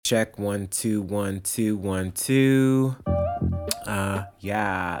Check 1 2 1 2 1 2.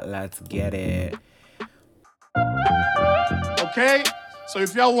 Yeah, let's get it. Okay? So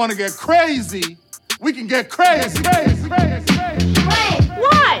if y'all want to get crazy, we can get crazy. Red.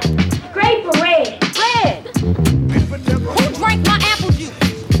 What? Grape or red? Red. Who drank my apple juice?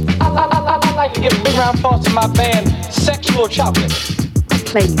 I like to give a big round of applause to my band, Sexual Chocolate.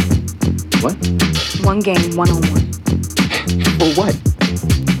 Please. What? One game, one-on-one. For what?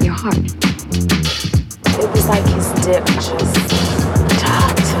 Your heart. It was like his dip just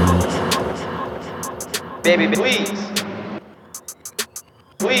talked to me. Baby, please.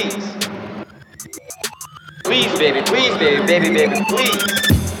 Please. Please, baby, please, baby, please.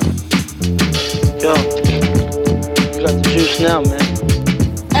 Yo, you got the juice now, man.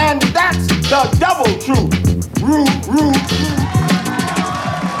 And that's the double truth. Rue.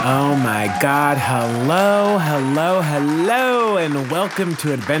 Oh my God, hello, and welcome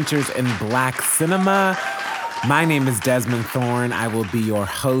to Adventures in Black Cinema. My name is Desmond Thorne. I will be your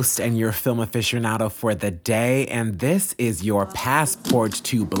host and your film aficionado for the day, and this is your passport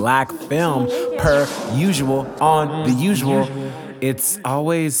to black film, per usual, on the usual. It's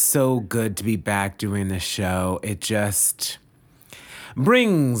always so good to be back doing this show. It just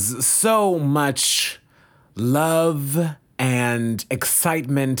brings so much love and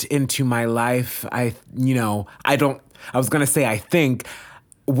excitement into my life. I was gonna say I think.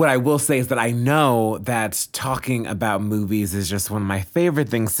 What I will say is that I know that talking about movies is just one of my favorite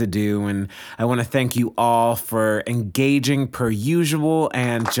things to do, and I want to thank you all for engaging per usual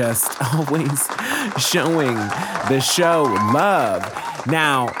and just always showing the show love.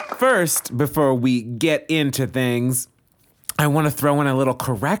 Now, first, before we get into things, I want to throw in a little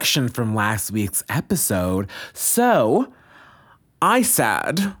correction from last week's episode. So, I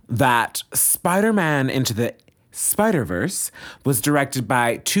said that Spider-Man Into the Spider-Verse was directed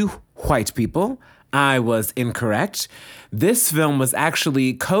by two white people. I was incorrect. This film was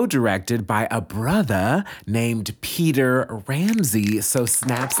actually co-directed by a brother named Peter Ramsey. So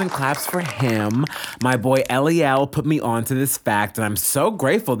snaps and claps for him. My boy Eliel put me onto this fact, and I'm so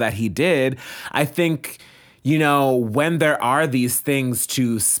grateful that he did. I think, when there are these things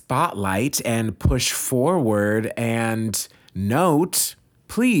to spotlight and push forward and note,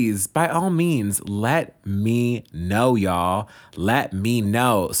 please, by all means, let me know, y'all. Let me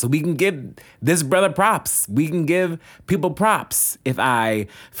know so we can give this brother props. We can give people props if I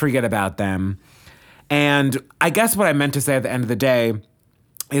forget about them. And I guess what I meant to say at the end of the day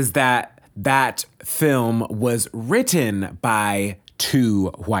is that that film was written by two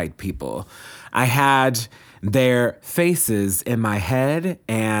white people. I had their faces in my head,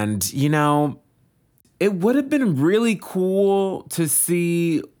 and, it would have been really cool to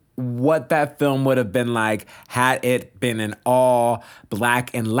see what that film would have been like had it been an all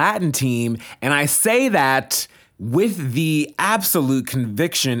Black and Latin team. And I say that with the absolute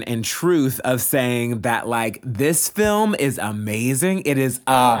conviction and truth of saying that, this film is amazing. It is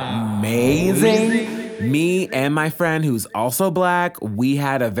amazing. Me and my friend who's also Black, we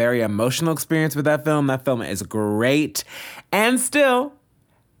had a very emotional experience with that film. That film is great. And still,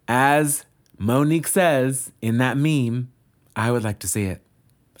 as Monique says in that meme, I would like to see it.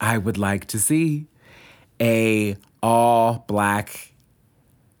 I would like to see a all Black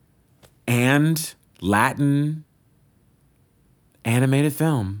and Latin animated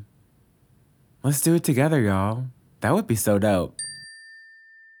film. Let's do it together, y'all. That would be so dope.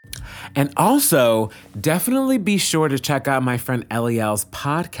 And also, definitely be sure to check out my friend Eliel's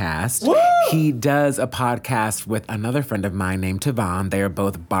podcast. Woo! He does a podcast with another friend of mine named Tavon. They are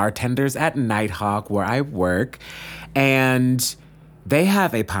both bartenders at Nighthawk, where I work. And they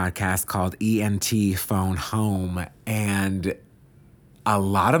have a podcast called ENT Phone Home. And a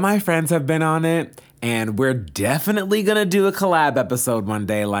lot of my friends have been on it. And we're definitely going to do a collab episode one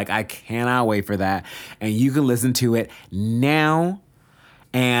day. I cannot wait for that. And you can listen to it now.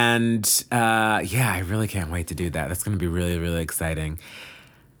 And I really can't wait to do that. That's going to be really, really exciting.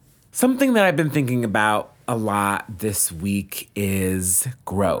 Something that I've been thinking about a lot this week is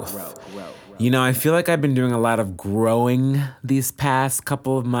growth. I feel like I've been doing a lot of growing these past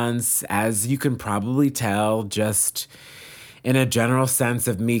couple of months, as you can probably tell, just in a general sense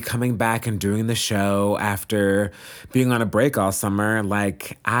of me coming back and doing the show after being on a break all summer.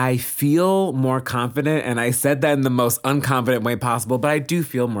 I feel more confident, and I said that in the most unconfident way possible, but I do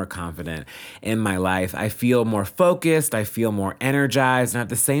feel more confident in my life. I feel more focused, I feel more energized, and at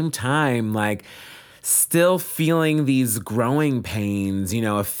the same time, still feeling these growing pains,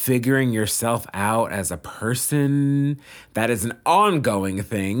 of figuring yourself out as a person. That is an ongoing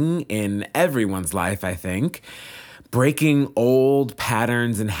thing in everyone's life, I think. breaking old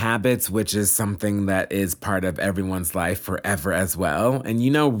patterns and habits, which is something that is part of everyone's life forever as well. And,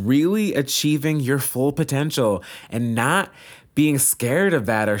 really achieving your full potential and not being scared of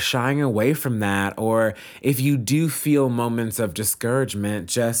that or shying away from that. Or if you do feel moments of discouragement,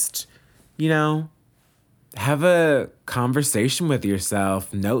 just, have a conversation with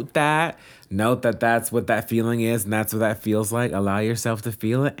yourself. Note that that's what that feeling is and that's what that feels like. Allow yourself to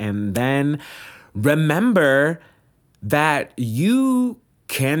feel it. And then remember that you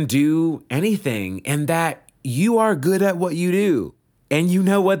can do anything and that you are good at what you do and you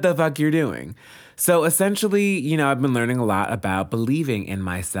know what the fuck you're doing. So essentially, I've been learning a lot about believing in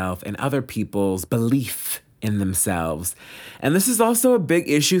myself and other people's belief in themselves. And this is also a big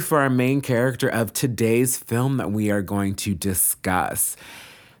issue for our main character of today's film that we are going to discuss.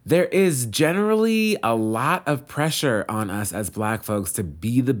 There is generally a lot of pressure on us as Black folks to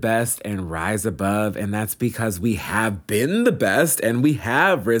be the best and rise above, and that's because we have been the best and we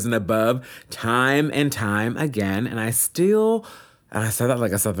have risen above time and time again. And I said that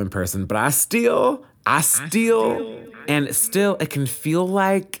like a Southern person, but it can feel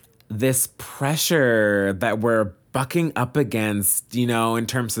like this pressure that we're bucking up against, in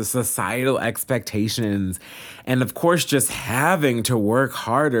terms of societal expectations. And of course, just having to work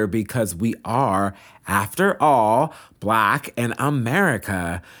harder because we are, after all, Black in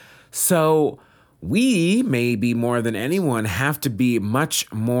America. So we, maybe more than anyone, have to be much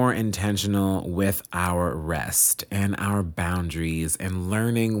more intentional with our rest and our boundaries and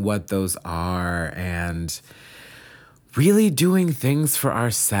learning what those are and really doing things for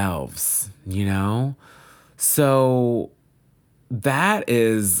ourselves, So that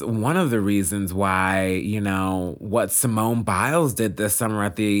is one of the reasons why, what Simone Biles did this summer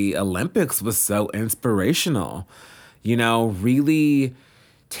at the Olympics was so inspirational. Really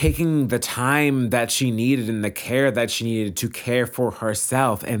taking the time that she needed and the care that she needed to care for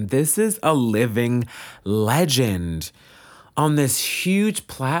herself. And this is a living legend on this huge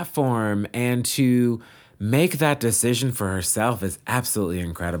platform, and to make that decision for herself is absolutely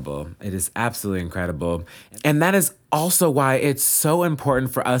incredible. It is absolutely incredible. And that is also why it's so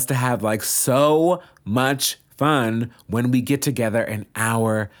important for us to have so much fun when we get together in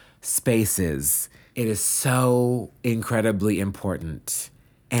our spaces. It is so incredibly important.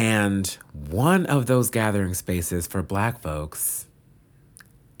 And one of those gathering spaces for Black folks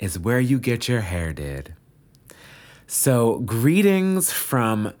is where you get your hair did. So greetings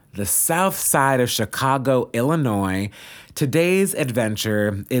from the south side of Chicago, Illinois. Today's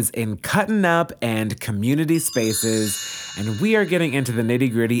adventure is in cutting up and community spaces, and we are getting into the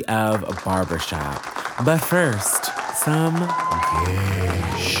nitty-gritty of a barbershop. But first, some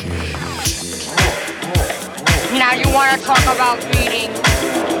gay shit. Now you want to talk about reading?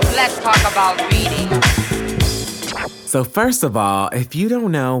 Let's talk about reading. So first of all, if you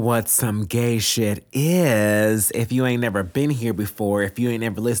don't know what some gay shit is, if you ain't never been here before, if you ain't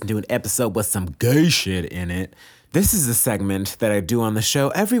never listened to an episode with some gay shit in it, this is a segment that I do on the show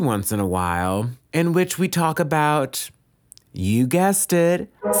every once in a while, in which we talk about, you guessed it,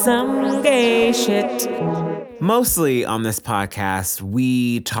 some gay shit. Mostly on this podcast,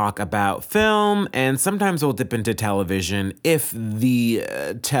 we talk about film, and sometimes we'll dip into television if the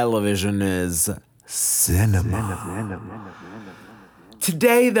television is cinema.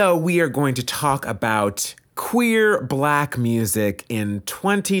 Today, though, we are going to talk about queer Black music in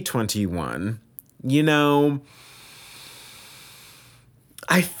 2021.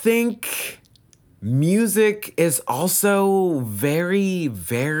 I think music is also very,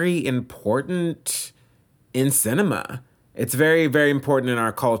 very important in cinema. It's very, very important in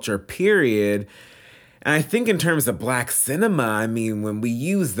our culture, period. And I think in terms of Black cinema, when we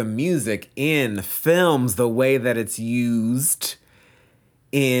use the music in films the way that it's used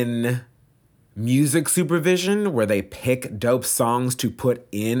in music supervision, where they pick dope songs to put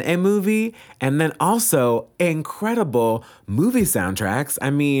in a movie, and then also incredible movie soundtracks.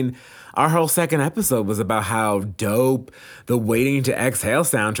 Our whole second episode was about how dope the Waiting to Exhale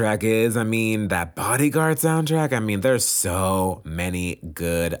soundtrack is. That Bodyguard soundtrack. There's so many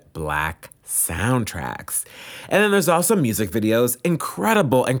good Black soundtracks. And then there's also music videos,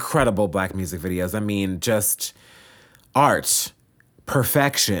 incredible Black music videos. Just art,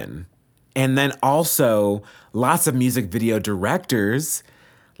 perfection. And then also lots of music video directors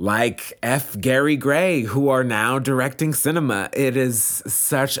like F. Gary Gray, who are now directing cinema. It is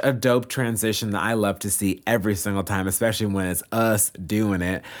such a dope transition that I love to see every single time, especially when it's us doing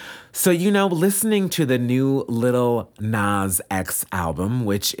it. So, listening to the new Lil Nas X album,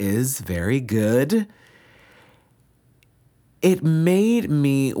 which is very good, it made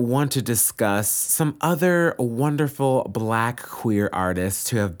me want to discuss some other wonderful Black queer artists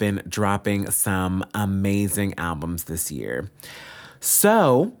who have been dropping some amazing albums this year.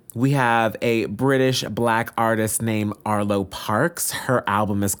 So we have a British Black artist named Arlo Parks. Her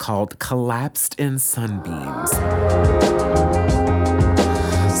album is called Collapsed in Sunbeams.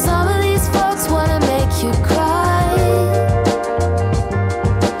 Some of these folks wanna make you cry.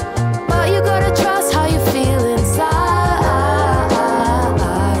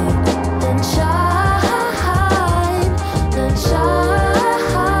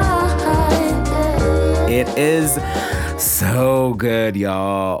 It is so good,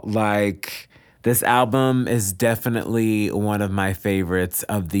 y'all. Like, this album is definitely one of my favorites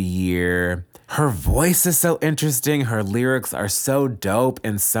of the year. Her voice is so interesting. Her lyrics are so dope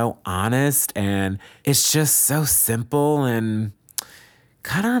and so honest. And it's just so simple and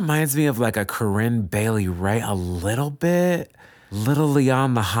kind of reminds me of like a Corinne Bailey, right? A little bit. Little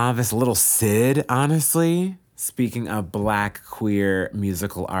Leon the Harvest, little Sid, honestly. Speaking of Black queer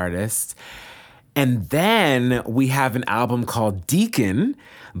musical artists. And then we have an album called Deacon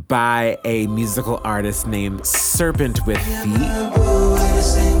by a musical artist named Serpent with Feet.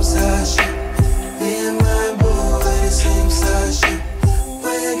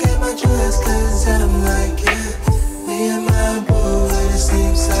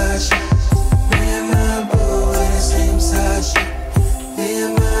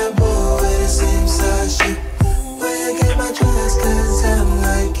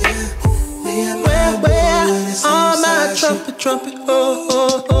 Trumpet, oh,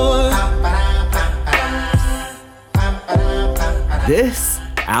 oh, oh. This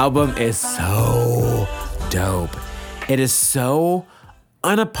album is so dope. It is so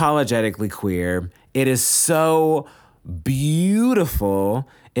unapologetically queer. It is so beautiful.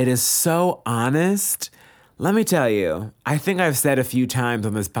 It is so honest. Let me tell you, I think I've said a few times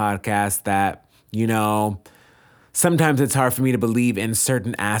on this podcast that, you know, sometimes it's hard for me to believe in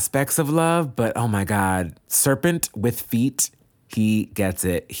certain aspects of love, but oh my God, Serpent with Feet, he gets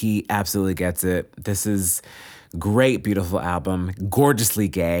it. He absolutely gets it. This is great, beautiful album, gorgeously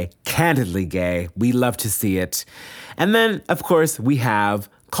gay, candidly gay. We love to see it. And then, of course, we have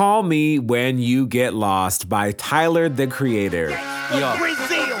Call Me When You Get Lost by Tyler, the Creator. Yo.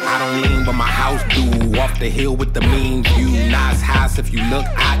 I don't lean, but my house do. Off the hill with the mean view. Nice house, if you look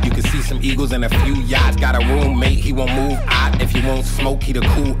out, you can see some eagles and a few yachts. Got a roommate, he won't move out. If he won't smoke, he the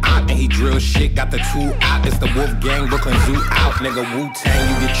cool out. And he drill shit, got the tool out. It's the Wolf Gang, Brooklyn Zoo out. Nigga,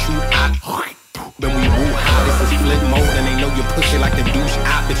 Wu-Tang, you get chewed out. Then we woo out, this is flip mode. And they know you pussy like the douche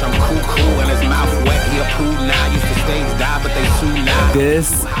out. Bitch, I'm cool, and his mouth wet, he a poo now. Used to stage die, but they sue now.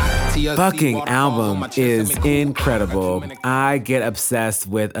 This fucking album is incredible. I get obsessed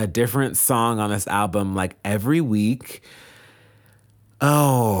with a different song on this album like every week.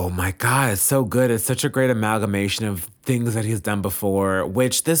 Oh my God, it's so good. It's such a great amalgamation of things that he's done before,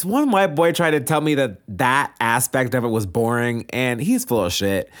 which this one white boy tried to tell me that aspect of it was boring, and he's full of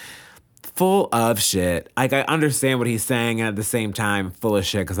shit. Full of shit. Like, I understand what he's saying, and at the same time, full of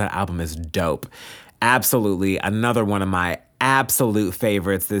shit, because that album is dope. Absolutely. Another one of my absolute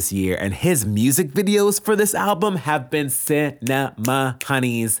favorites this year. And his music videos for this album have been cinema,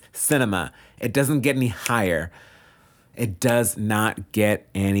 honeys, cinema. It doesn't get any higher. It does not get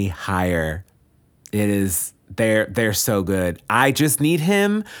any higher. It is, they're so good. I just need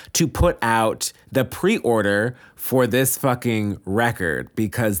him to put out the pre-order for this fucking record,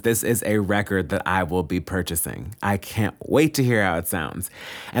 because this is a record that I will be purchasing. I can't wait to hear how it sounds.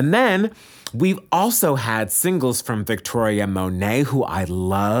 And then we've also had singles from Victoria Monet, who I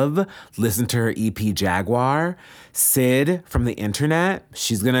love. Listen to her EP Jaguar. Sid from the internet.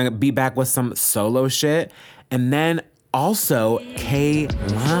 She's gonna be back with some solo shit. And then also Kehlani.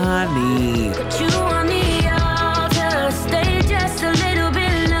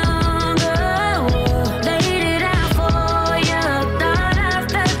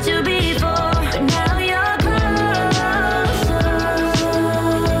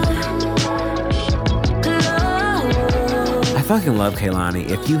 I fucking love Kehlani.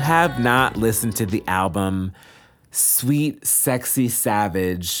 If you have not listened to the album Sweet, Sexy,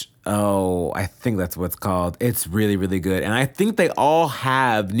 Savage, oh, I think that's what it's called. It's really, really good. And I think they all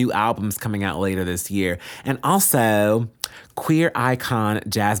have new albums coming out later this year. And also, queer icon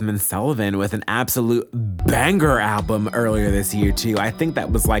Jasmine Sullivan with an absolute banger album earlier this year, too. I think that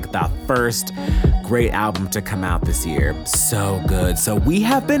was like the first great album to come out this year. So good. So we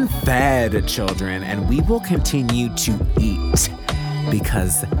have been fed, children, and we will continue to eat,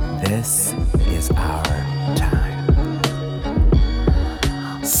 because this is our time.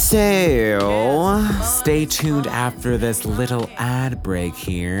 So, stay tuned after this little ad break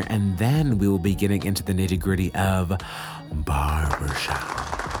here, and then we will be getting into the nitty-gritty of Barbershop.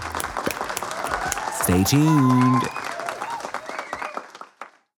 Stay tuned.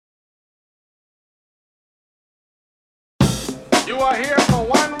 You are here for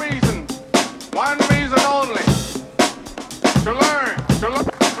one reason only. To learn.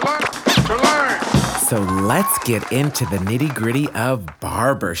 So let's get into the nitty-gritty of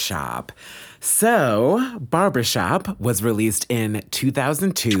Barbershop. So, Barbershop was released in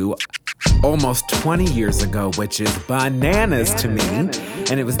 2002, almost 20 years ago, which is bananas to me.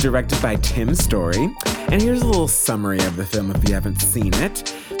 And it was directed by Tim Story. And here's a little summary of the film if you haven't seen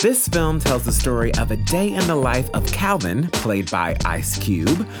it. This film tells the story of a day in the life of Calvin, played by Ice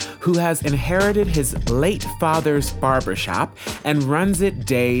Cube, who has inherited his late father's barbershop and runs it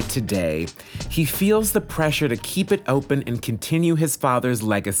day to day. He feels the pressure to keep it open and continue his father's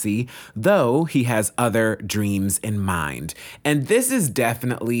legacy, though he has other dreams in mind. And this is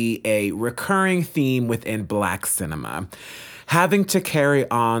definitely a recurring theme within Black cinema. Having to carry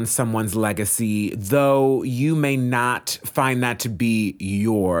on someone's legacy, though you may not find that to be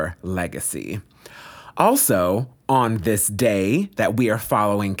your legacy. Also, on this day that we are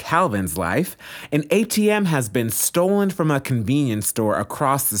following Calvin's life, an ATM has been stolen from a convenience store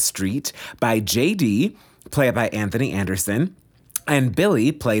across the street by JD, played by Anthony Anderson, and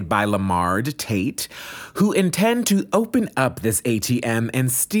Billy, played by Lamard Tate, who intend to open up this ATM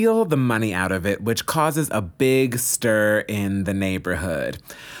and steal the money out of it, which causes a big stir in the neighborhood.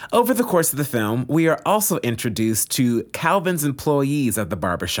 Over the course of the film, we are also introduced to Calvin's employees of the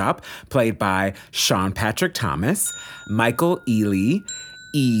barbershop, played by Sean Patrick Thomas, Michael Ealy,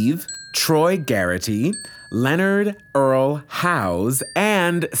 Eve, Troy Garrity, Leonard Earl Howes,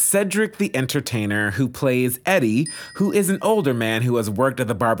 and Cedric the Entertainer, who plays Eddie, who is an older man who has worked at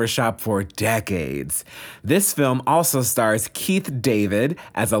the barbershop for decades. This film also stars Keith David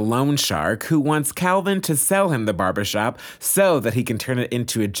as a loan shark who wants Calvin to sell him the barbershop so that he can turn it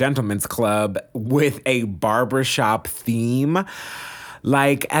into a gentleman's club with a barbershop theme.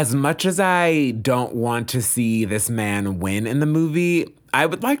 Like, as much as I don't want to see this man win in the movie, I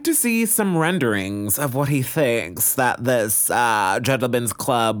would like to see some renderings of what he thinks that this gentleman's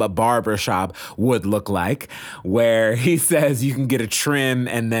club barbershop would look like, where he says you can get a trim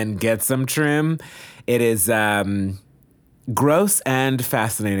and then get some trim. It is gross and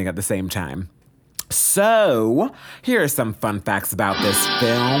fascinating at the same time. So, here are some fun facts about this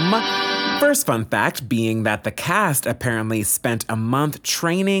film. First fun fact being that the cast apparently spent a month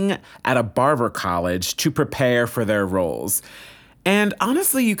training at a barber college to prepare for their roles. And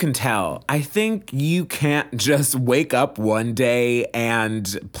honestly, you can tell. I think you can't just wake up one day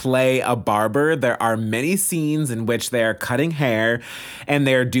and play a barber. There are many scenes in which they are cutting hair, and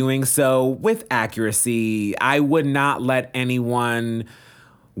they're doing so with accuracy. I would not let anyone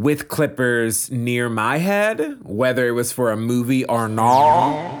with clippers near my head, whether it was for a movie or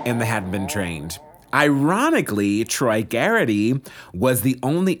not, and they hadn't been trained. Ironically, Troy Garrity was the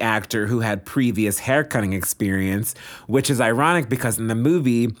only actor who had previous haircutting experience, which is ironic because in the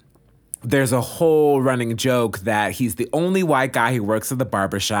movie, there's a whole running joke that he's the only white guy who works at the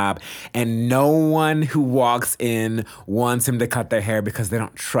barbershop, and no one who walks in wants him to cut their hair because they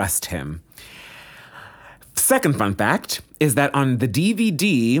don't trust him. Second fun fact is that on the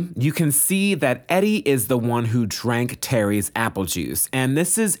DVD, you can see that Eddie is the one who drank Terry's apple juice. And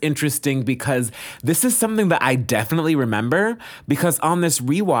this is interesting because this is something that I definitely remember, because on this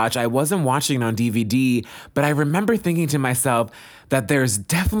rewatch, I wasn't watching it on DVD, but I remember thinking to myself that there's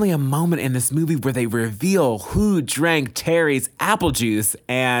definitely a moment in this movie where they reveal who drank Terry's apple juice,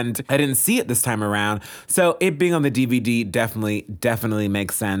 and I didn't see it this time around. So it being on the DVD definitely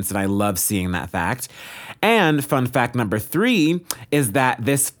makes sense, and I love seeing that fact. And fun fact number 3 is that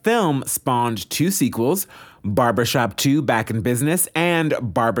this film spawned 2 sequels, Barbershop 2 Back in Business and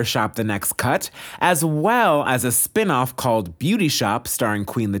Barbershop The Next Cut, as well as a spin-off called Beauty Shop starring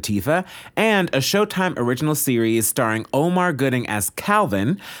Queen Latifah, and a Showtime original series starring Omar Gooding as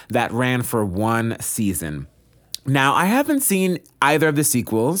Calvin that ran for 1 season. Now, I haven't seen either of the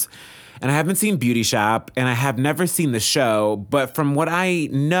sequels, and I haven't seen Beauty Shop, and I have never seen the show, but from what I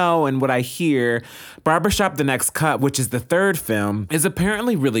know and what I hear, Barbershop The Next Cut, which is the 3rd film, is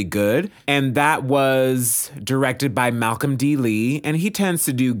apparently really good, and that was directed by Malcolm D. Lee, and he tends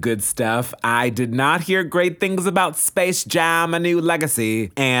to do good stuff. I did not hear great things about Space Jam: A New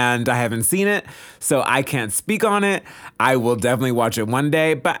Legacy, and I haven't seen it, so I can't speak on it. I will definitely watch it one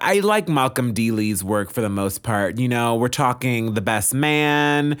day, but I like Malcolm D. Lee's work for the most part. You know, we're talking The Best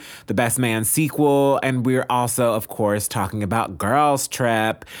Man, The Best Yes Man sequel. And we're also, of course, talking about Girls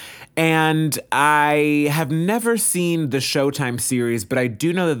Trip. And I have never seen the Showtime series, but I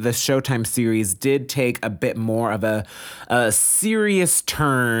do know that the Showtime series did take a bit more of a serious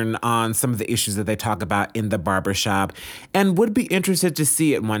turn on some of the issues that they talk about in the barbershop, and would be interested to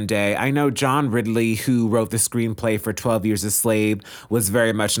see it one day. I know John Ridley, who wrote the screenplay for 12 Years a Slave, was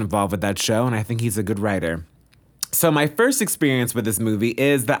very much involved with that show, and I think he's a good writer. So my first experience with this movie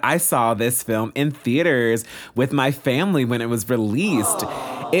is that I saw this film in theaters with my family when it was released.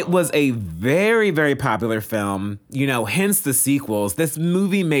 It was a very, very popular film, hence the sequels. This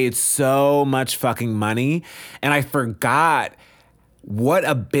movie made so much fucking money, and I forgot what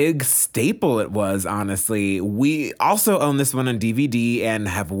a big staple it was, honestly. We also own this one on DVD and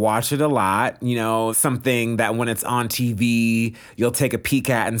have watched it a lot. Something that when it's on TV, you'll take a peek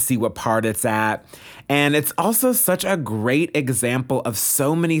at and see what part it's at. And it's also such a great example of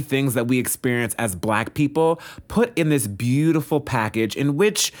so many things that we experience as Black people put in this beautiful package in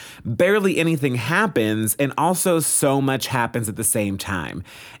which barely anything happens and also so much happens at the same time.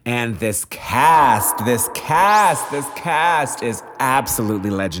 And this cast is absolutely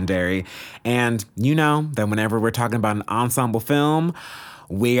legendary. And you know that whenever we're talking about an ensemble film,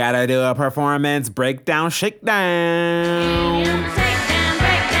 we gotta do a performance breakdown, shakedown.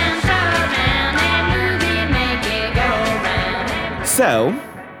 So,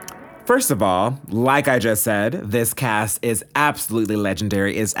 first of all, like I just said, this cast is absolutely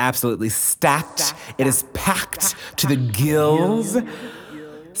legendary, is absolutely stacked. It is packed to the gills.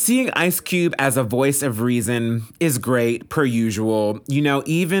 Seeing Ice Cube as a voice of reason is great, per usual.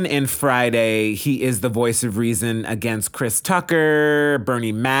 Even in Friday, he is the voice of reason against Chris Tucker,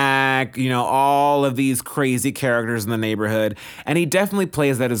 Bernie Mac, all of these crazy characters in the neighborhood. And he definitely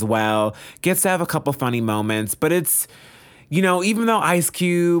plays that as well. Gets to have a couple funny moments, but it's... even though Ice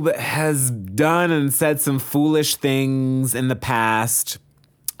Cube has done and said some foolish things in the past,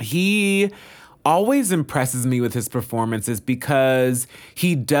 he always impresses me with his performances because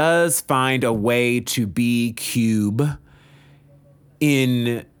he does find a way to be Cube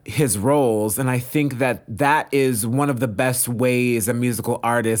in his roles. And I think that is one of the best ways a musical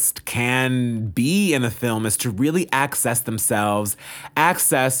artist can be in a film, is to really access themselves,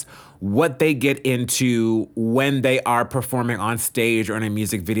 access what they get into when they are performing on stage or in a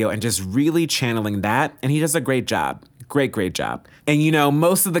music video, and just really channeling that. And he does a great job. Great job. And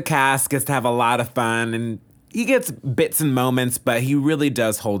most of the cast gets to have a lot of fun, and he gets bits and moments, but he really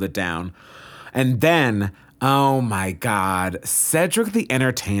does hold it down. And then, oh my God, Cedric the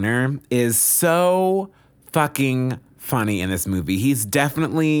Entertainer is so fucking funny in this movie. He's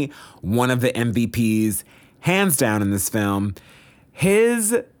definitely one of the MVPs, hands down, in this film.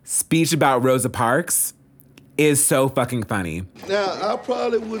 His speech about Rosa Parks is so fucking funny. Now, I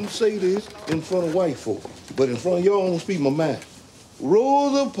probably wouldn't say this in front of white folk, but in front of y'all, I'm gonna speak my mind.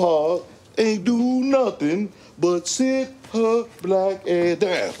 Rosa Parks ain't do nothing but sit her black ass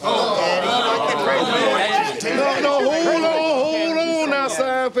down. Hold on now,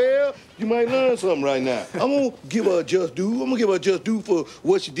 Seinfeld. You might learn something right now. I'm gonna give her a just due. I'm gonna give her a just due for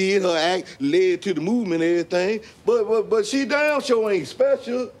what she did. Her act led to the movement and everything. But she damn sure ain't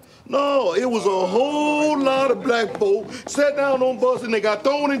special. No, it was a whole lot of black folk sat down on bus and they got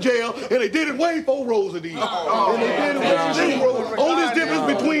thrown in jail, and they did it way before Rosa did. And they did it way before Rosa. Only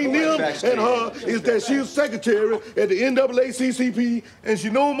difference between them and her is that she was secretary at the NAACP, and she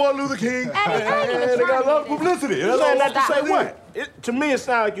know Martin Luther King, and they got a lot of publicity. Not to say what? To me, it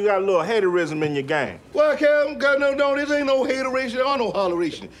sounds like you got a little haterism in your game. Well, Cal, no, this ain't no hateration or no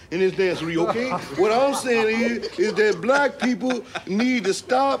holleration in this dancery, okay? What I'm saying is that black people need to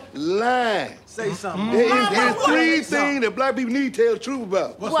stop lying. Say something. There's three things that black people need to tell the truth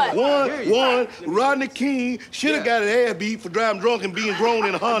about. What? One, Rodney King should have got his ass beat for driving drunk and being grown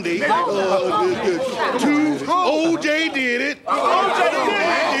in a Hyundai. Two, OJ did it.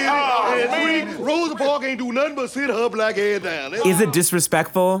 And three, Rosa Parks ain't do nothing but sit her black ass down. Is it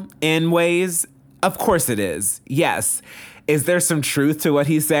disrespectful in ways? Of course it is. Yes. Is there some truth to what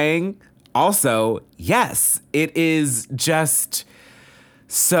he's saying? Also, yes. It is just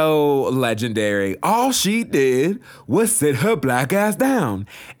so legendary. All she did was sit her black ass down.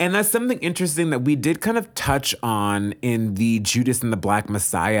 And that's something interesting that we did kind of touch on in the Judas and the Black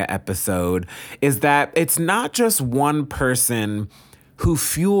Messiah episode, is that it's not just one person who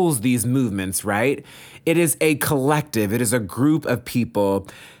fuels these movements, right? It is a collective. It is a group of people.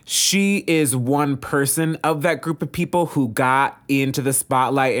 She is one person of that group of people who got into the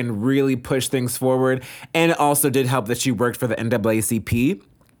spotlight and really pushed things forward. And it also did help that she worked for the NAACP.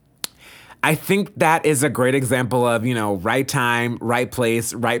 I think that is a great example of, right time, right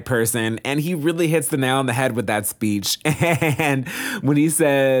place, right person. And he really hits the nail on the head with that speech. And when he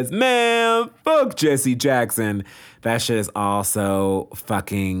says, man, fuck Jesse Jackson, that shit is also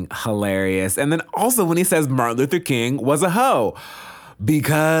fucking hilarious. And then also when he says Martin Luther King was a hoe.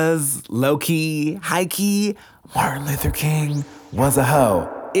 Because low-key, high-key, Martin Luther King was a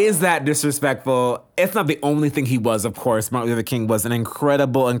hoe. Is that disrespectful? It's not the only thing he was, of course. Martin Luther King was an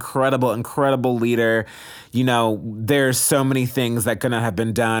incredible, incredible, incredible leader. There's so many things that could not have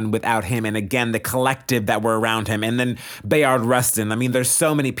been done without him. And again, the collective that were around him. And then Bayard Rustin. I mean, there's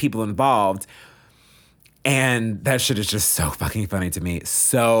so many people involved. And that shit is just so fucking funny to me.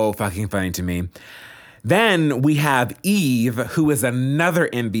 So fucking funny to me. Then we have Eve, who is another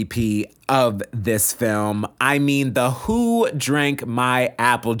MVP of this film. I mean, the "Who Drank My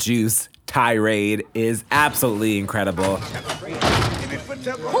Apple Juice" tirade is absolutely incredible.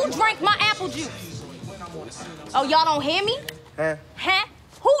 Who drank my apple juice? Oh, y'all don't hear me? Huh?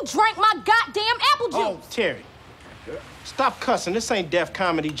 Who drank my goddamn apple juice? Oh, Terry. Stop cussing. This ain't Def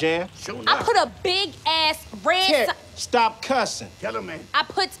Comedy Jam. I put a big ass red Terry, sign. stop cussing. Tell him, man. I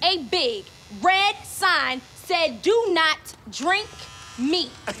put a big red sign said, "Do not drink me."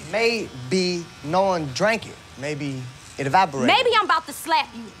 Maybe no one drank it. Maybe it evaporated. Maybe I'm about to slap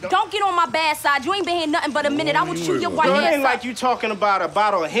you. Don't get on my bad side. You ain't been here nothing but a minute. I will chew your white Girl, ass it ain't up. like you talking about a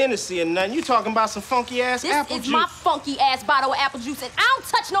bottle of Hennessy and nothing. You talking about some funky ass apple This juice. is my funky ass bottle of apple juice, and I don't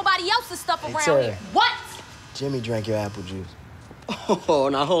touch nobody else's stuff around Terry. here. What? Jimmy drank your apple juice. Oh,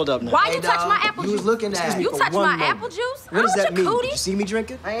 now hold up now. Why you touch my apple You juice? was looking at me You for touch one my moment. apple juice? What does I that don't mean? your Did you cootie. see me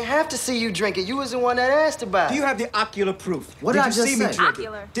drink it? I ain't have to see you drink it. You was the one that asked about it. Do you have the ocular proof? What did I you just see say? me drink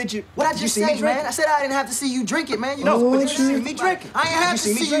Ocular. it? Did you? What I did you just see say, me drink man? it? I said I didn't have to see you drink it, man. You No, know, but did you see me drink it? I ain't Did have you to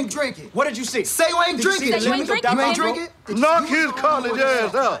see me see you drink it. What did you see? Say you ain't Did you drinking see it. the you ain't limit? drinking You ain't it? drink it? Knock his college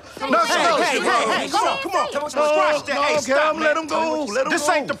ass out. Knock his college Hey, come on. Squash that. Hey, okay, stop, let him man. go. Let him This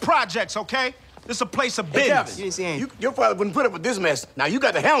go. ain't the projects, okay? This is a place of Hey, business. Kevin, you didn't see anything. Your father wouldn't put up with this mess. Now you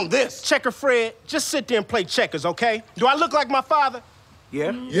got to handle this. Checker Fred, just sit there and play checkers, okay? Do I look like my father? Yeah?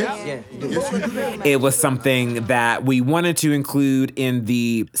 Yeah. It was something that we wanted to include in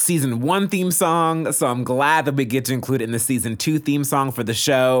the season 1 theme song, so I'm glad that we get to include it in the season 2 theme song for the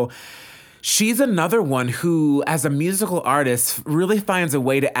show. She's another one who, as a musical artist, really finds a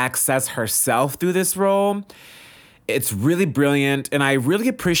way to access herself through this role. It's really brilliant, and I really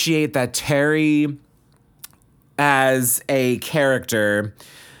appreciate that Terry, as a character,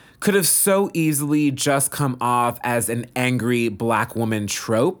 could have so easily just come off as an angry Black woman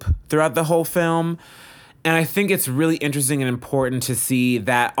trope throughout the whole film. And I think it's really interesting and important to see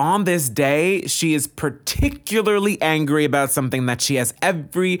that on this day, she is particularly angry about something that she has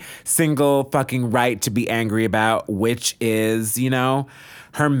every single fucking right to be angry about, which is,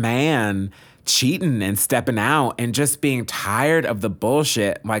 her man cheating and stepping out and just being tired of the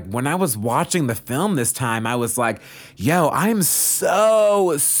bullshit. Like, when I was watching the film this time, I was like, yo, I'm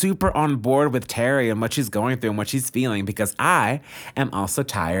so super on board with Terry and what she's going through and what she's feeling, because I am also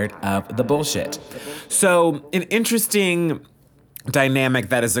tired of the bullshit. So an interesting dynamic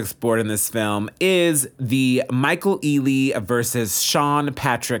that is explored in this film is the Michael Ealy versus Sean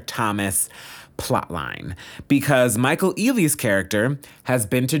Patrick Thomas plotline, because Michael Ealy's character has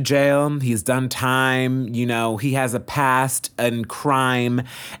been to jail, he's done time, he has a past in crime,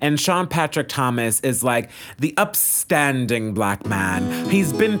 and Sean Patrick Thomas is like the upstanding Black man.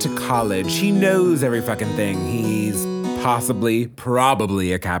 He's been to college, he knows every fucking thing, he's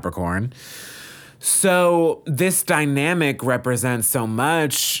probably a Capricorn. So this dynamic represents so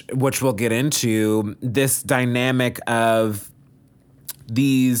much, which we'll get into, this dynamic of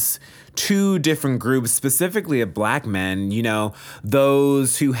these two different groups, specifically of Black men,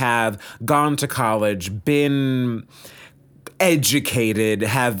 those who have gone to college, been educated,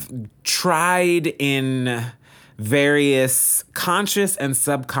 have tried in various conscious and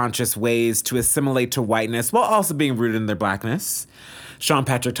subconscious ways to assimilate to whiteness while also being rooted in their Blackness. Sean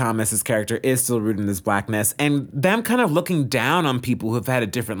Patrick Thomas's character is still rooted in his Blackness, and them kind of looking down on people who've had a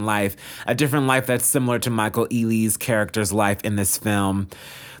different life that's similar to Michael Ealy's character's life in this film.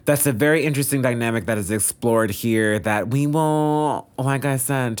 That's a very interesting dynamic that is explored here that we will, like I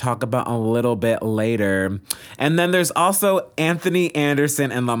said, talk about a little bit later. And then there's also Anthony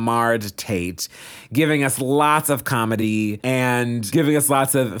Anderson and Lamar Tate giving us lots of comedy and giving us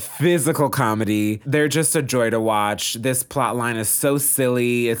lots of physical comedy. They're just a joy to watch. This plot line is so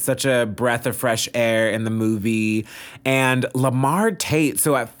silly. It's such a breath of fresh air in the movie. And Lamar Tate,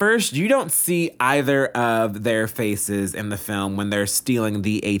 so at first you don't see either of their faces in the film when they're stealing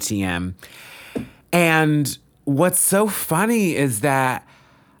the ATM. And what's so funny is that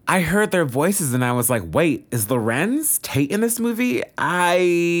I heard their voices and I was like, wait, is Lorenz Tate in this movie?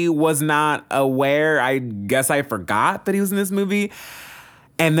 I was not aware. I guess I forgot that he was in this movie.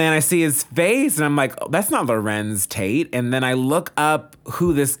 And then I see his face and I'm like, oh, that's not Lorenz Tate. And then I look up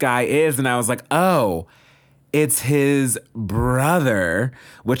who this guy is and I was like, oh, it's his brother,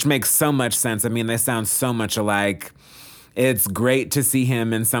 which makes so much sense. I mean, they sound so much alike. It's great to see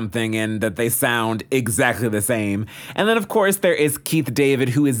him in something and that they sound exactly the same. And then, of course, there is Keith David,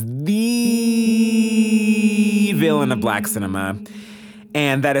 who is the villain of Black cinema.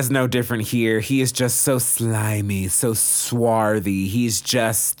 And that is no different here. He is just so slimy, so swarthy. He's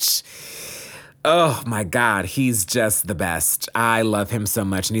just, oh my God, he's just the best. I love him so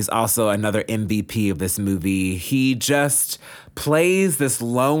much. And he's also another MVP of this movie. He just plays this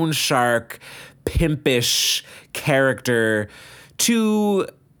loan shark, pimpish character to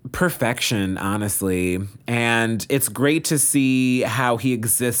perfection, honestly. And it's great to see how he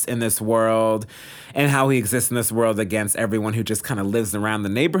exists in this world and how he exists in this world against everyone who just kind of lives around the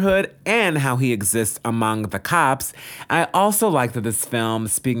neighborhood and how he exists among the cops. I also like that this film,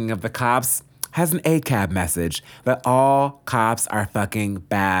 speaking of the cops, has an ACAB message that all cops are fucking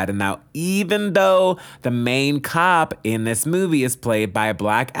bad. And now, even though the main cop in this movie is played by a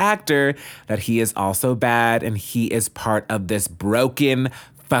Black actor, that he is also bad and he is part of this broken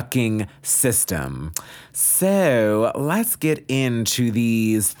fucking system. So let's get into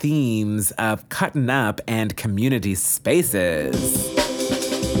these themes of cutting up and community spaces.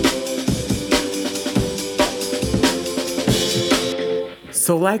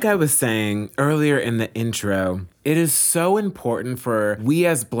 So like I was saying earlier in the intro, it is so important for we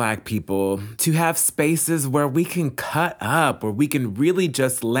as Black people to have spaces where we can cut up, where we can really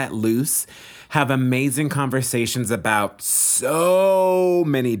just let loose, have amazing conversations about so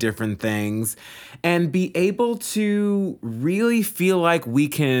many different things, and be able to really feel like we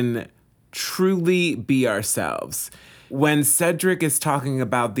can truly be ourselves. When Cedric is talking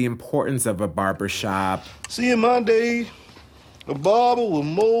about the importance of a barbershop. See, in my day, a barber was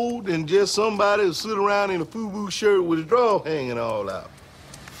more than just somebody who sit around in a FUBU shirt with his drawers hanging all out.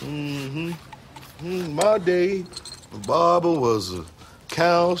 In my day, a barber was a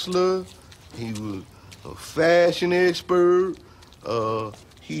counselor. He was a fashion expert.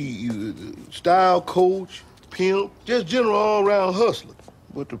 He was a style coach, pimp, just general all-around hustler.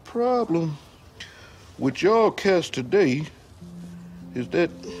 But the problem with y'all cats today is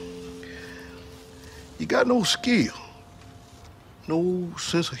that you got no skill. No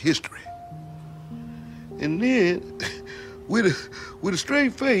sense of history. And then, with a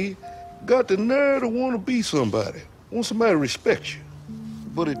straight face, got the nerve to want to be somebody. Want somebody to respect you.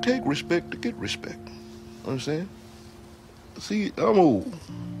 But it take respect to get respect. Understand? See, I'm old.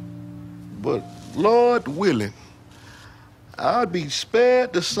 But Lord willing, I'd be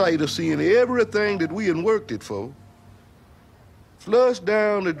spared the sight of seeing everything that we had worked it for flushed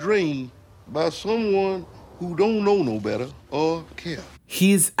down the drain by someone who don't know no better or care.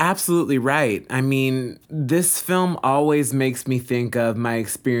 He's absolutely right. I mean, this film always makes me think of my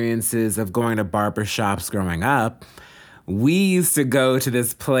experiences of going to barbershops growing up. We used to go to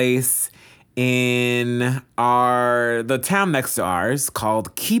this place in the town next to ours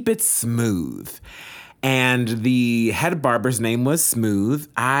called Keep It Smooth. And the head barber's name was Smooth.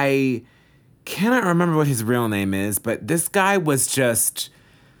 I cannot remember what his real name is, but this guy was just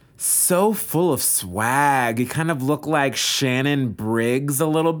so full of swag. He kind of looked like Shannon Briggs a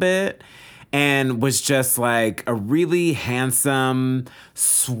little bit and was just like a really handsome,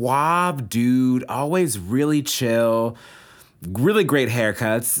 suave dude, always really chill, really great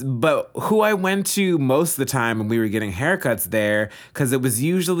haircuts. But who I went to most of the time when we were getting haircuts there, because it was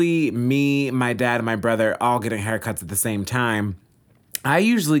usually me, my dad, and my brother all getting haircuts at the same time, I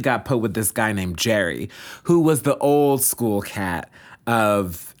usually got put with this guy named Jerry, who was the old school cat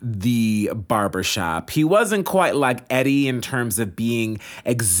of the barbershop. He wasn't quite like Eddie in terms of being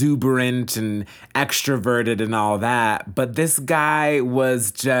exuberant and extroverted and all that, but this guy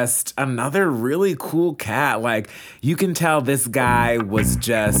was just another really cool cat. Like, you can tell this guy was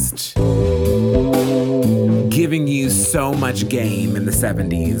just giving you so much game in the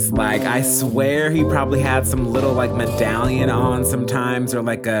 70s. Like, I swear he probably had some little like medallion on sometimes, or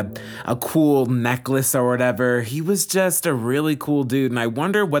like a cool necklace or whatever. He was just a really cool dude, and I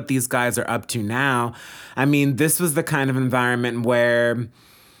wonder what these guys are up to now. I mean, this was the kind of environment where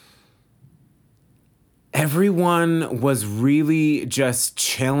everyone was really just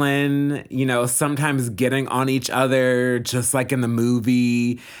chilling, you know, sometimes getting on each other, just like in the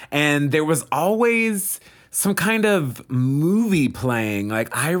movie. And there was always some kind of movie playing.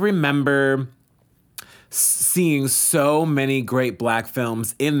 Like, I remember seeing so many great Black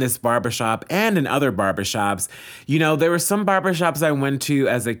films in this barbershop and in other barbershops. You know, there were some barbershops I went to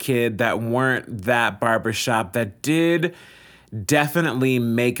as a kid that weren't that barbershop that did definitely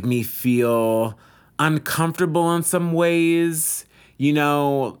make me feel uncomfortable in some ways. You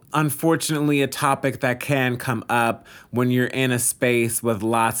know, unfortunately, a topic that can come up when you're in a space with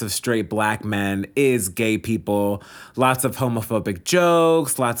lots of straight Black men is gay people. Lots of homophobic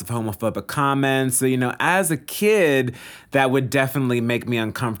jokes, lots of homophobic comments. So, you know, as a kid, that would definitely make me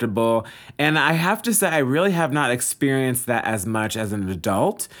uncomfortable. And I have to say, I really have not experienced that as much as an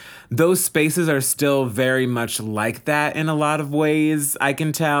adult. Those spaces are still very much like that in a lot of ways, I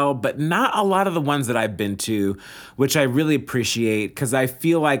can tell, but not a lot of the ones that I've been to, which I really appreciate, because I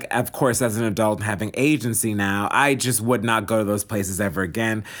feel like, of course, as an adult having agency now, I just would not go to those places ever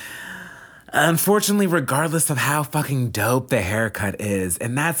again. Unfortunately, regardless of how fucking dope the haircut is,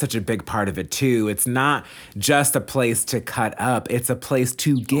 and that's such a big part of it too. It's not just a place to cut up, it's a place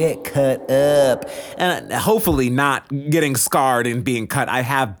to get cut up. And hopefully not getting scarred and being cut. I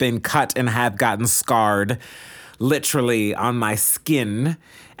have been cut and have gotten scarred, literally on my skin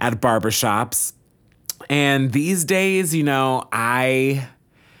at barbershops. And these days, you know, I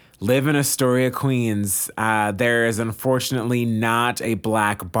live in Astoria, Queens. There is unfortunately not a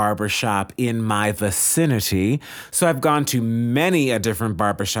Black barbershop in my vicinity. So I've gone to many a different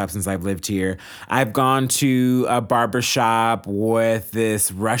barbershop since I've lived here. I've gone to a barbershop with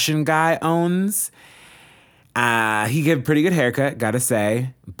this Russian guy owns. He gave a pretty good haircut, gotta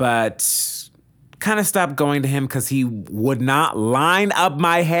say, but kind of stopped going to him because he would not line up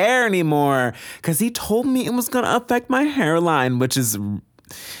my hair anymore because he told me it was gonna affect my hairline, which is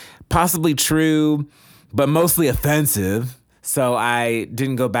possibly true, but mostly offensive. So I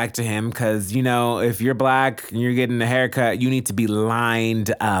didn't go back to him because, you know, if you're Black and you're getting a haircut, you need to be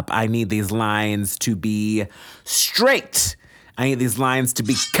lined up. I need these lines to be straight. I need these lines to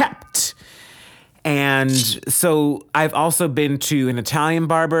be kept. And so I've also been to an Italian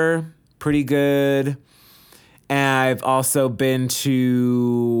barber, pretty good. And I've also been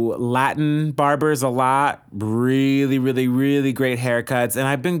to Latin barbers a lot. Really, really, really great haircuts. And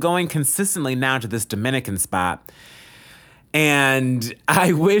I've been going consistently now to this Dominican spot. And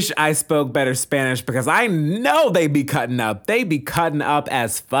I wish I spoke better Spanish because I know they be cutting up. They be cutting up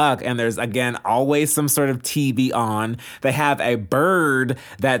as fuck. And there's, again, always some sort of TV on. They have a bird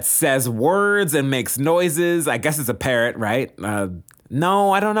that says words and makes noises. I guess it's a parrot, right?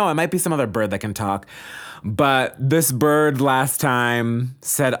 No, I don't know. It might be some other bird that can talk. But this bird last time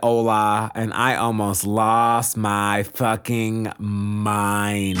said hola, and I almost lost my fucking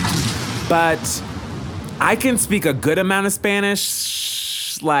mind. But I can speak a good amount of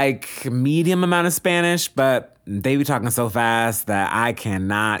Spanish, like medium amount of Spanish, but they be talking so fast that I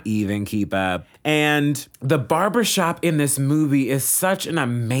cannot even keep up. And the barbershop in this movie is such an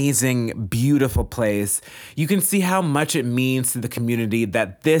amazing, beautiful place. You can see how much it means to the community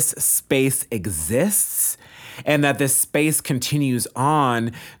that this space exists and that this space continues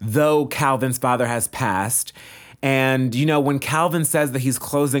on, though Calvin's father has passed. And, you know, when Calvin says that he's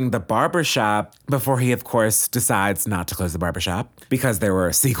closing the barbershop, before he, of course, decides not to close the barbershop, because there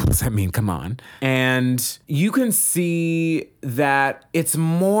were sequels, I mean, come on. And you can see that it's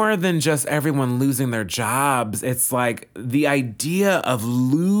more than just everyone losing their jobs. It's like the idea of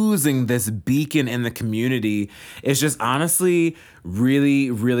losing this beacon in the community is just honestly really,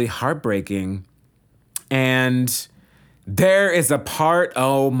 really heartbreaking. And there is a part,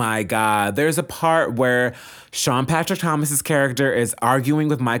 oh my God, there's a part where Sean Patrick Thomas's character is arguing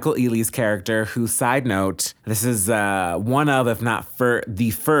with Michael Ealy's character, who, side note, this is one of, if not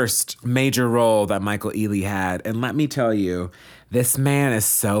the first major role that Michael Ealy had. And let me tell you, this man is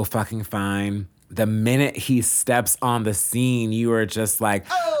so fucking fine. The minute he steps on the scene, you are just like,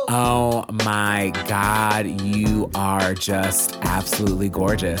 oh my God, you are just absolutely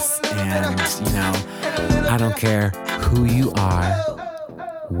gorgeous. And, you know, I don't care who you are,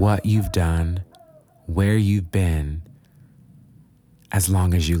 what you've done, where you've been, as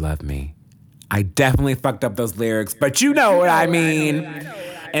long as you love me. I definitely fucked up those lyrics, but you know what I mean.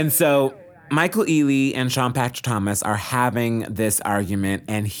 And so Michael Ealy and Sean Patrick Thomas are having this argument,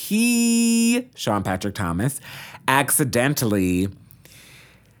 and Sean Patrick Thomas, accidentally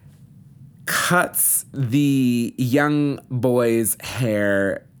cuts the young boy's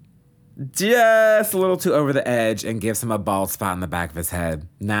hair just a little too over the edge and gives him a bald spot in the back of his head.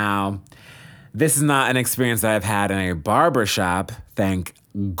 Now, this is not an experience that I've had in a barbershop, thank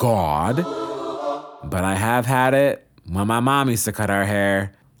God, but I have had it when my mom used to cut our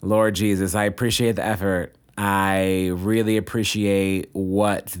hair. Lord Jesus, I appreciate the effort. I really appreciate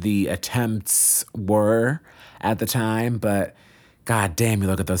what the attempts were at the time, but God damn, you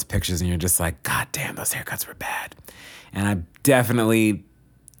look at those pictures and you're just like, God damn, those haircuts were bad. And I definitely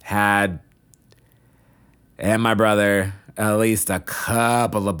had, and my brother, at least a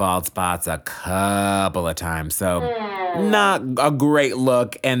couple of bald spots a couple of times. So not a great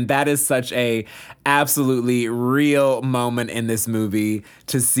look. And that is such a absolutely real moment in this movie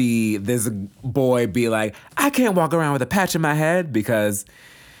to see this boy be like, I can't walk around with a patch in my head, because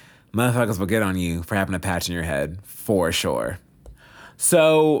motherfuckers will get on you for having a patch in your head for sure.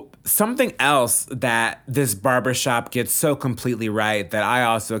 So something else that this barbershop gets so completely right that I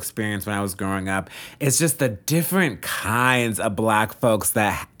also experienced when I was growing up is just the different kinds of Black folks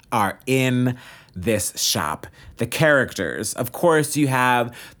that are in this shop. The characters. Of course, you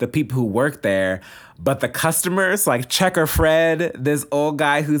have the people who work there, but the customers, like Checker Fred, this old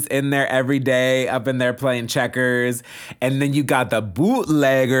guy who's in there every day, up in there playing checkers. And then you got the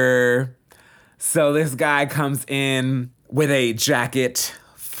bootlegger. So this guy comes in with a jacket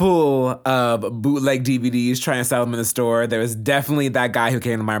full of bootleg DVDs trying to sell them in the store. There was definitely that guy who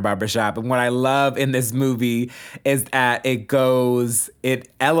came to my barbershop. And what I love in this movie is that it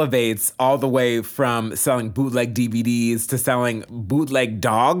elevates all the way from selling bootleg DVDs to selling bootleg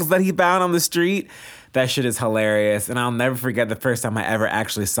dogs that he found on the street. That shit is hilarious. And I'll never forget the first time I ever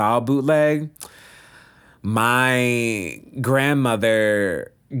actually saw a bootleg. My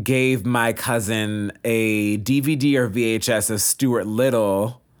grandmother gave my cousin a DVD or VHS of Stuart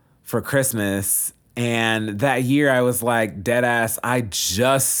Little for Christmas. And that year I was like, dead ass, I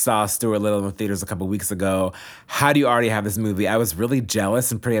just saw Stuart Little in the theaters a couple weeks ago. How do you already have this movie? I was really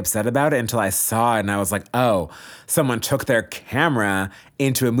jealous and pretty upset about it until I saw it and I was like, oh, someone took their camera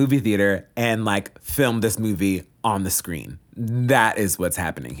into a movie theater and like filmed this movie on the screen. That is what's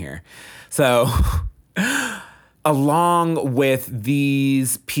happening here. So along with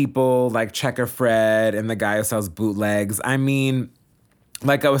these people like Checker Fred and the guy who sells bootlegs, I mean,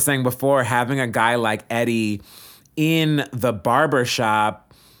 like I was saying before, having a guy like Eddie in the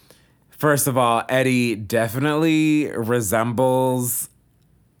barbershop, first of all, Eddie definitely resembles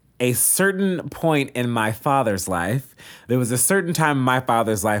a certain point in my father's life. There was a certain time in my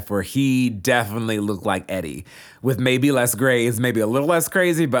father's life where he definitely looked like Eddie, with maybe less grays, maybe a little less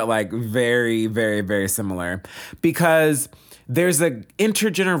crazy, but like very, very, very similar. Because there's an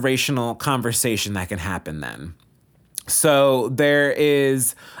intergenerational conversation that can happen then. So there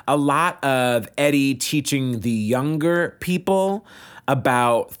is a lot of Eddie teaching the younger people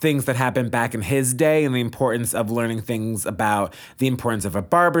about things that happened back in his day and the importance of learning things about the importance of a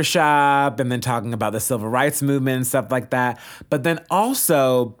barbershop, and then talking about the civil rights movement and stuff like that. But then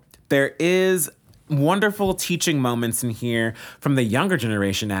also there is wonderful teaching moments in here from the younger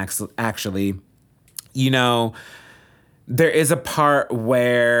generation, actually. You know, there is a part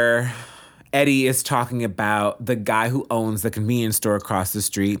where Eddie is talking about the guy who owns the convenience store across the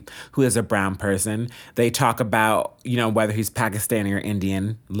street, who is a brown person. They talk about, you know, whether he's Pakistani or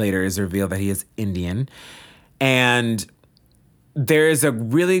Indian. Later is revealed that he is Indian. And there is a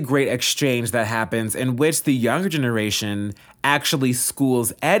really great exchange that happens in which the younger generation actually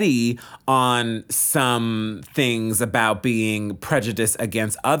schools Eddie on some things about being prejudiced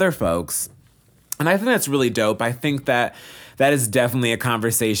against other folks. And I think that's really dope. I think that that is definitely a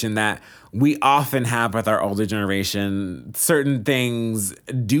conversation that we often have with our older generation. Certain things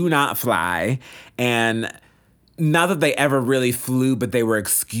do not fly. And not that they ever really flew, but they were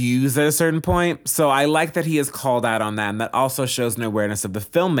excused at a certain point. So I like that he is called out on that. And that also shows an awareness of the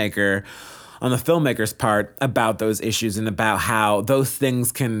filmmaker, on the filmmaker's part, about those issues and about how those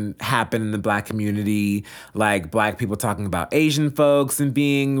things can happen in the Black community, like Black people talking about Asian folks and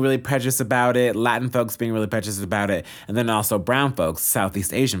being really prejudiced about it, Latin folks being really prejudiced about it, and then also brown folks,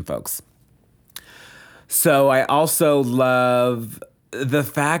 Southeast Asian folks. So I also love the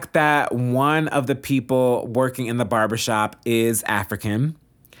fact that one of the people working in the barbershop is African,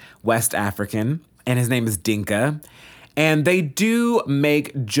 West African, and his name is Dinka. And they do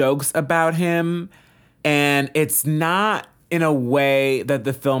make jokes about him, and it's not in a way that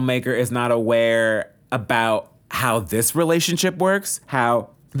the filmmaker is not aware about how this relationship works, how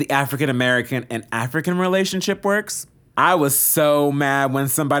the African-American and African relationship works. I was so mad when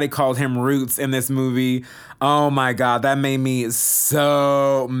somebody called him Roots in this movie. Oh my God, that made me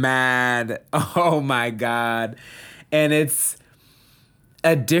so mad. Oh my God. And it's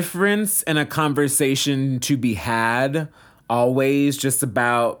a difference and a conversation to be had always, just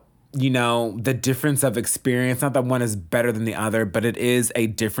about, you know, the difference of experience. Not that one is better than the other, but it is a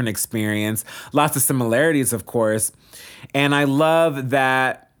different experience. Lots of similarities, of course. And I love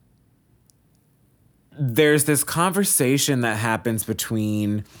that there's this conversation that happens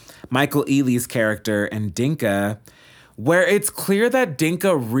between Michael Ealy's character and Dinka, where it's clear that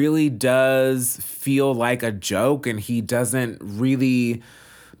Dinka really does feel like a joke and he doesn't really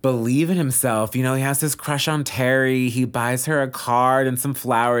believe in himself. You know, he has this crush on Terry. He buys her a card and some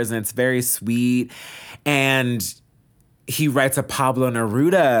flowers, and it's very sweet. And he writes a Pablo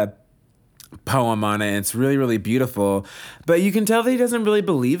Neruda poem on it. It's really, really beautiful. But you can tell that he doesn't really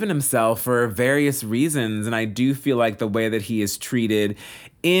believe in himself for various reasons. And I do feel like the way that he is treated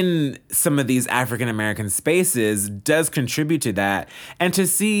in some of these African-American spaces does contribute to that. And to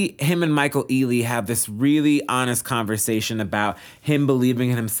see him and Michael Ealy have this really honest conversation about him believing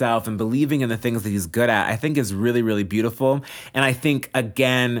in himself and believing in the things that he's good at, I think is really, really beautiful. And I think,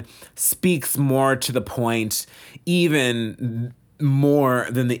 again, speaks more to the point, even more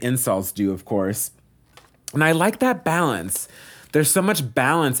than the insults do, of course. And I like that balance. There's so much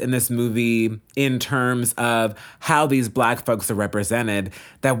balance in this movie in terms of how these Black folks are represented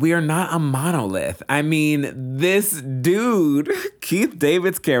that we are not a monolith. I mean, this dude, Keith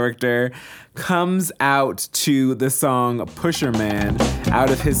David's character, comes out to the song Pusher Man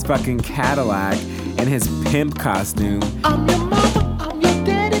out of his fucking Cadillac in his pimp costume. I'm your mama, I'm your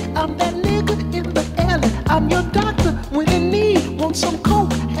daddy, I'm that nigga in the alley. I'm your doctor when in need. Want some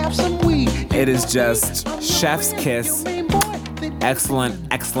coke, have some weed. It is just chef's kiss. Excellent,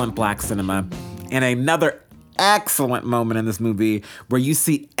 excellent Black cinema. And another excellent moment in this movie where you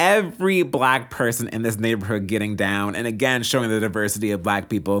see every Black person in this neighborhood getting down, and again, showing the diversity of Black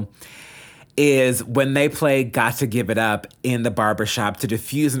people, is when they play Got to Give It Up in the barbershop to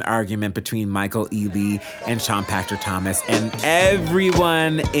diffuse an argument between Michael Ealy and Sean Pachter Thomas. And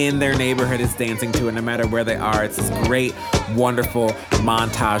everyone in their neighborhood is dancing to it, no matter where they are. It's this great, wonderful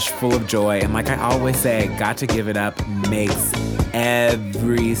montage full of joy. And like I always say, Got to Give It Up makes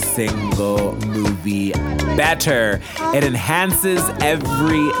every single movie better. It enhances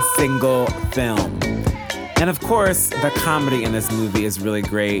every single film. And of course, the comedy in this movie is really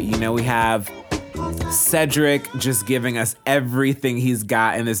great. You know, we have Cedric just giving us everything he's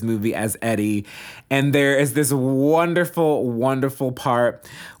got in this movie as Eddie. And there is this wonderful, wonderful part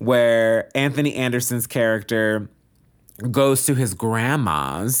where Anthony Anderson's character goes to his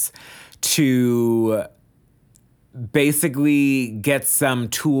grandma's to basically get some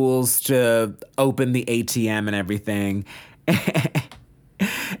tools to open the ATM and everything.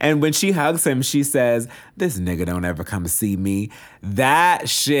 And when she hugs him, she says, "This nigga don't ever come see me." That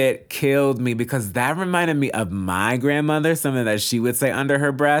shit killed me because that reminded me of my grandmother, something that she would say under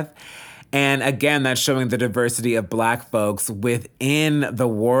her breath. And again, that's showing the diversity of Black folks within the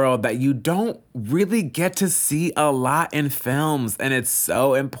world that you don't really get to see a lot in films. And it's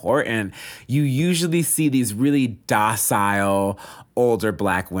so important. You usually see these really docile, older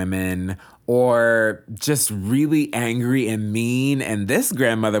Black women or just really angry and mean. And this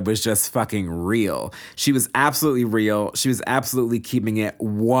grandmother was just fucking real. She was absolutely real. She was absolutely keeping it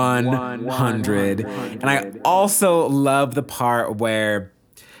 100. And I also love the part where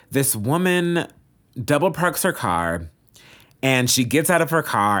this woman double parks her car and she gets out of her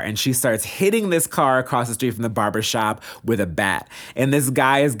car and she starts hitting this car across the street from the barbershop with a bat. And this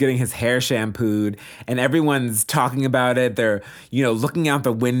guy is getting his hair shampooed and everyone's talking about it. They're, you know, looking out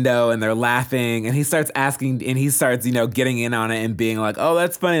the window and they're laughing. And he starts asking, and he starts, you know, getting in on it and being like, "Oh,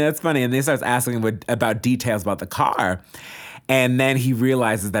 that's funny, that's funny." And then he starts asking about details about the car. And then he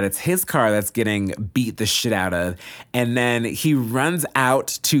realizes that it's his car that's getting beat the shit out of. And then he runs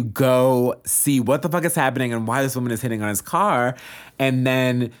out to go see what the fuck is happening and why this woman is hitting on his car. And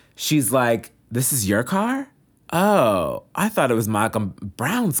then she's like, "This is your car? Oh, I thought it was Malcolm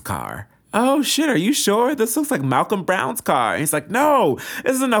Brown's car. Oh shit, are you sure? This looks like Malcolm Brown's car." And he's like, "No,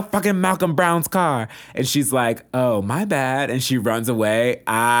 this isn't no fucking Malcolm Brown's car." And she's like, "Oh, my bad." And she runs away.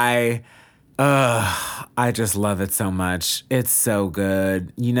 I just love it so much. It's so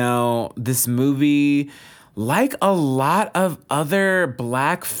good. You know, this movie, like a lot of other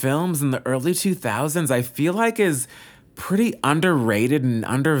Black films in the early 2000s, I feel like is pretty underrated and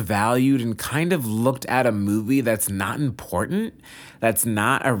undervalued and kind of looked at a movie that's not important, that's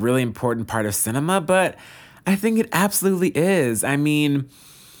not a really important part of cinema, but I think it absolutely is. I mean,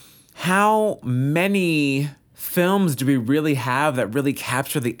 how many films do we really have that really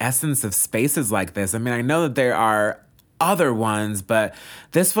capture the essence of spaces like this? I mean, I know that there are other ones, but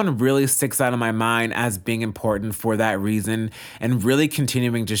this one really sticks out in my mind as being important for that reason and really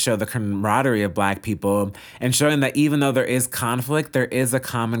continuing to show the camaraderie of Black people and showing that even though there is conflict, there is a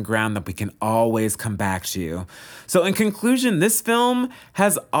common ground that we can always come back to. So in conclusion, this film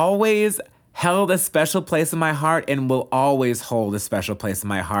has always held a special place in my heart and will always hold a special place in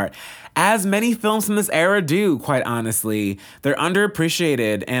my heart, as many films from this era do, quite honestly. They're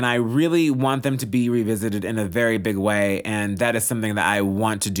underappreciated, and I really want them to be revisited in a very big way, and that is something that I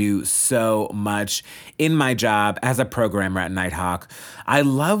want to do so much in my job as a programmer at Nighthawk. I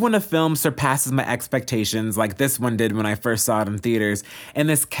love when a film surpasses my expectations, like this one did when I first saw it in theaters, and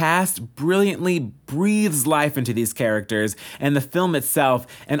this cast brilliantly breathes life into these characters and the film itself,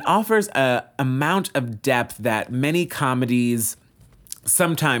 and offers a amount of depth that many comedies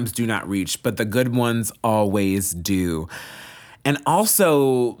sometimes do not reach, but the good ones always do. And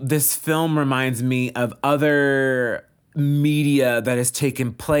also, this film reminds me of other media that has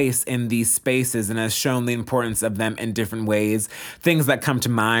taken place in these spaces and has shown the importance of them in different ways. Things that come to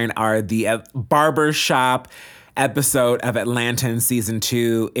mind are the barbershop episode of Atlanta in season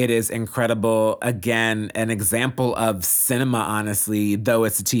 2. It is incredible. Again, an example of cinema, honestly, though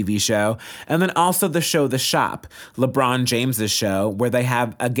it's a TV show. And then also the show The Shop, LeBron James's show, where they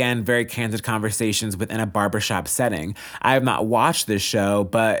have, again, very candid conversations within a barbershop setting. I have not watched this show,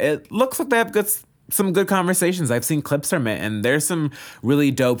 but it looks like they have some good conversations. I've seen clips from it, and there's some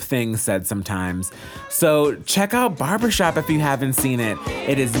really dope things said sometimes. So check out Barbershop if you haven't seen it.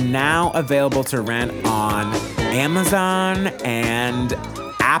 It is now available to rent on Amazon and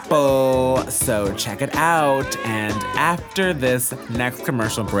Apple. So check it out. And after this next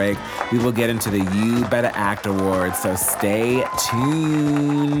commercial break, we will get into the You Better Act Awards. So stay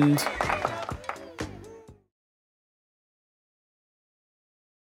tuned.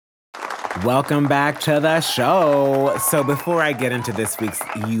 Welcome back to the show. So before I get into this week's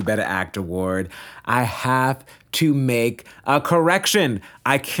You Better Act Award, I have to make a correction.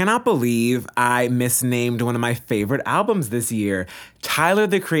 I cannot believe I misnamed one of my favorite albums this year. Tyler,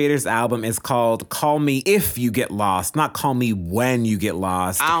 the Creator's album is called Call Me If You Get Lost, not Call Me When You Get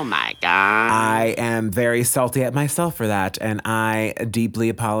Lost. Oh my God. I am very salty at myself for that, and I deeply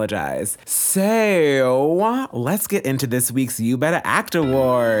apologize. So, let's get into this week's You Better Act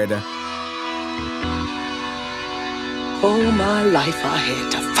Award. All my life I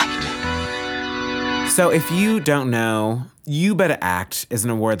had to fight. So if you don't know, You Better Act is an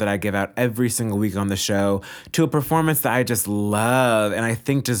award that I give out every single week on the show to a performance that I just love and I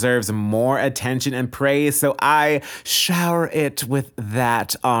think deserves more attention and praise. So I shower it with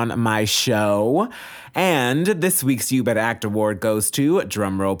that on my show. And this week's You Better Act Award goes to,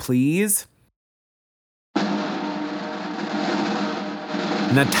 drumroll please,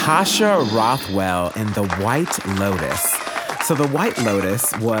 Natasha Rothwell in The White Lotus. So The White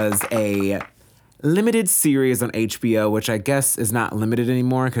Lotus was a limited series on HBO, which I guess is not limited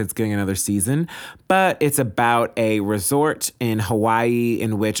anymore because it's getting another season. But it's about a resort in Hawaii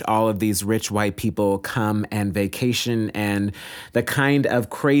in which all of these rich white people come and vacation, and the kind of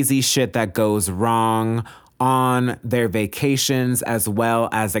crazy shit that goes wrong on their vacations, as well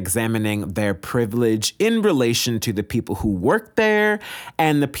as examining their privilege in relation to the people who work there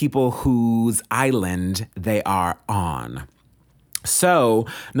and the people whose island they are on. So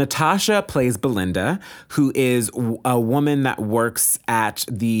Natasha plays Belinda, who is a woman that works at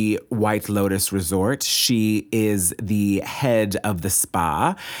the White Lotus Resort. She is the head of the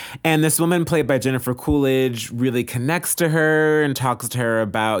spa. And this woman, played by Jennifer Coolidge, really connects to her and talks to her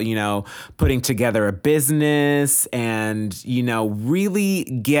about, putting together a business and, really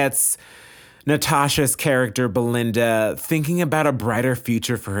gets Natasha's character, Belinda, thinking about a brighter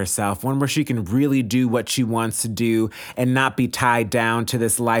future for herself, one where she can really do what she wants to do and not be tied down to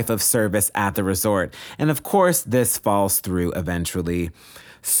this life of service at the resort. And of course, this falls through eventually.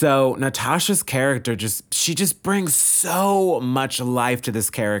 So Natasha's character she just brings so much life to this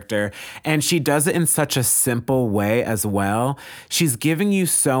character, and she does it in such a simple way as well. She's giving you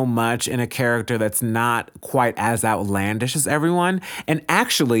so much in a character that's not quite as outlandish as everyone, and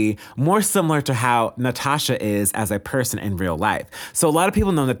actually more similar to how Natasha is as a person in real life. So a lot of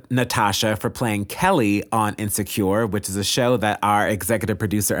people know Natasha for playing Kelly on Insecure, which is a show that our executive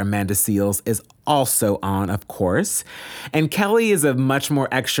producer Amanda Seals is also on, of course. And Kelly is a much more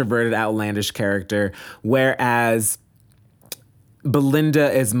extroverted, outlandish character, whereas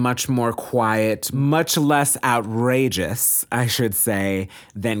Belinda is much more quiet, much less outrageous, I should say,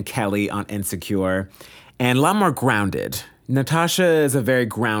 than Kelly on Insecure, and a lot more grounded. Natasha is a very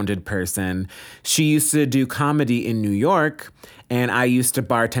grounded person. She used to do comedy in New York, And I used to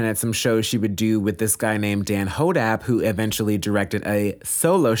bartend at some shows she would do with this guy named Dan Hodap, who eventually directed a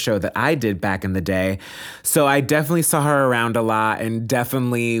solo show that I did back in the day. So I definitely saw her around a lot and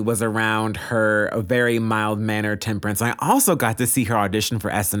definitely was around her very mild-mannered temperance. I also got to see her audition for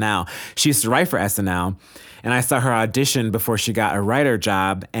SNL. She used to write for SNL. And I saw her audition before she got a writer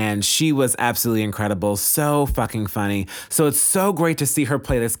job, and she was absolutely incredible, so fucking funny. So it's so great to see her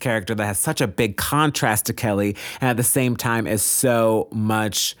play this character that has such a big contrast to Kelly, and at the same time is so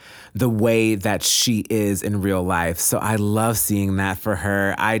much the way that she is in real life. So I love seeing that for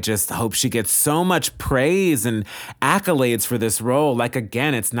her. I just hope she gets so much praise and accolades for this role. Like,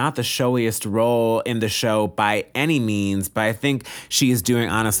 again, it's not the showiest role in the show by any means, but I think she is doing,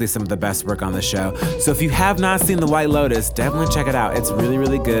 honestly, some of the best work on the show. So if you have not seen The White Lotus, definitely check it out. It's really,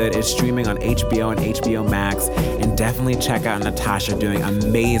 really good. It's streaming on HBO and HBO Max, and definitely check out Natasha doing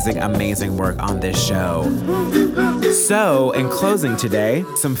amazing, amazing work on this show. So, in closing today,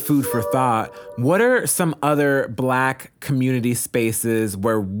 some food for thought. What are some other Black community spaces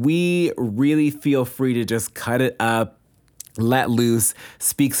where we really feel free to just cut it up, let loose,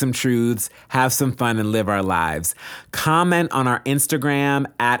 speak some truths, have some fun, and live our lives? Comment on our Instagram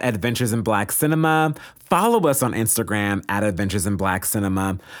at Adventures in Black Cinema. Follow us on Instagram at Adventures in Black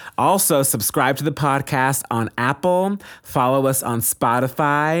Cinema. Also, subscribe to the podcast on Apple. Follow us on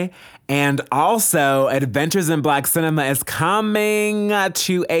Spotify. And also, Adventures in Black Cinema is coming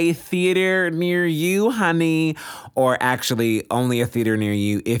to a theater near you, honey. Or actually, only a theater near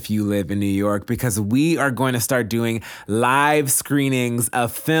you if you live in New York, because we are going to start doing live screenings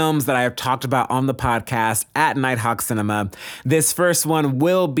of films that I have talked about on the podcast at Nighthawk Cinema. This first one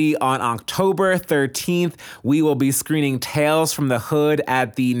will be on October 13th. We will be screening Tales from the Hood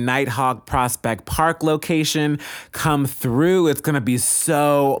at the Nighthawk Prospect Park location. Come through. It's going to be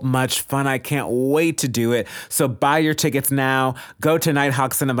so much fun. I can't wait to do it. So buy your tickets now. Go to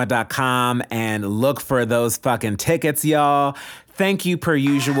nighthawkcinema.com and look for those fucking tickets, y'all. Thank you, per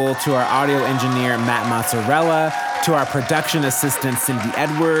usual, to our audio engineer, Matt Mozzarella, to our production assistant, Cindy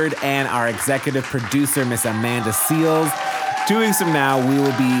Edward, and our executive producer, Miss Amanda Seals. 2 weeks from now, we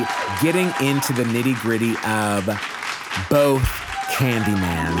will be getting into the nitty-gritty of both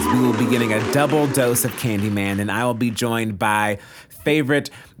Candymans. We will be getting a double dose of Candyman, and I will be joined by favorite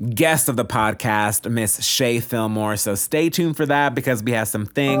guest of the podcast, Miss Shay Fillmore. So stay tuned for that, because we have some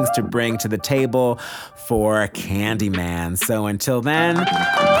things to bring to the table for Candyman. So until then,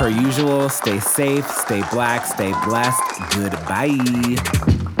 per usual, stay safe, stay Black, stay blessed. Goodbye.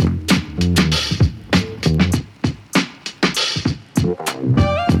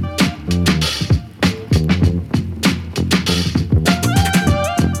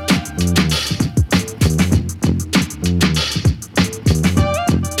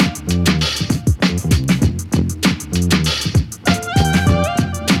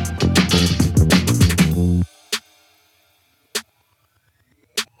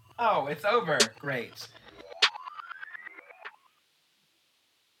 Oh, it's over. Great.